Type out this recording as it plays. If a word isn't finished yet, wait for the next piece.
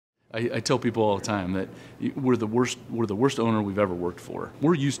I tell people all the time that we're the worst owner we've ever worked for.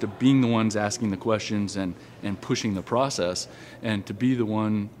 We're used to being the ones asking the questions and pushing the process, and to be the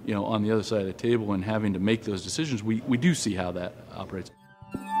one, on the other side of the table and having to make those decisions, we do see how that operates.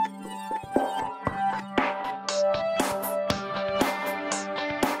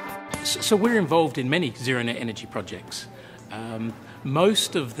 So we're involved in many zero net energy projects.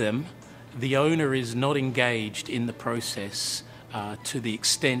 Most of them, the owner is not engaged in the process to the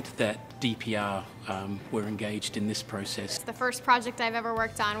extent that DPR were engaged in this process. It's the first project I've ever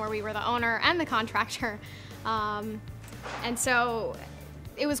worked on where we were the owner and the contractor. And so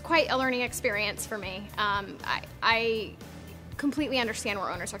it was quite a learning experience for me. I completely understand where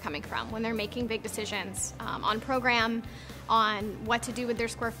owners are coming from when they're making big decisions on program, on what to do with their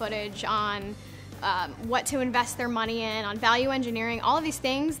square footage, on what to invest their money in, on value engineering. All of these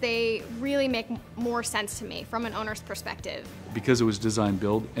things, they really make more sense to me from an owner's perspective. Because it was design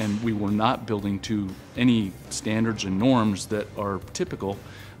build and we were not building to any standards and norms that are typical,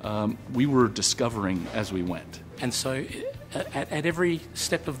 we were discovering as we went. And so at every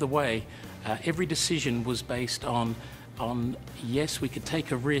step of the way, every decision was based on yes, we could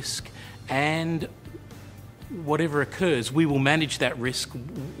take a risk, and whatever occurs, we will manage that risk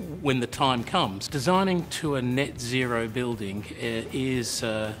when the time comes. Designing to a net zero building is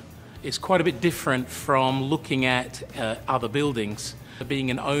quite a bit different from looking at other buildings.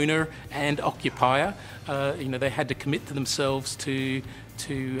 Being an owner and occupier, they had to commit to themselves to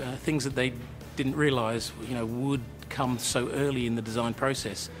things that they didn't realise, would come so early in the design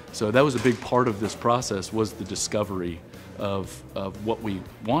process. So that was a big part of this process, was the discovery of what we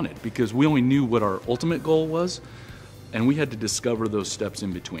wanted, because we only knew what our ultimate goal was, and we had to discover those steps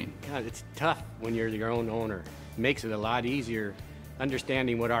in between. God, it's tough when you're your own owner. It makes it a lot easier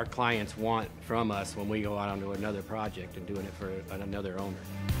understanding what our clients want from us when we go out onto another project and doing it for another owner.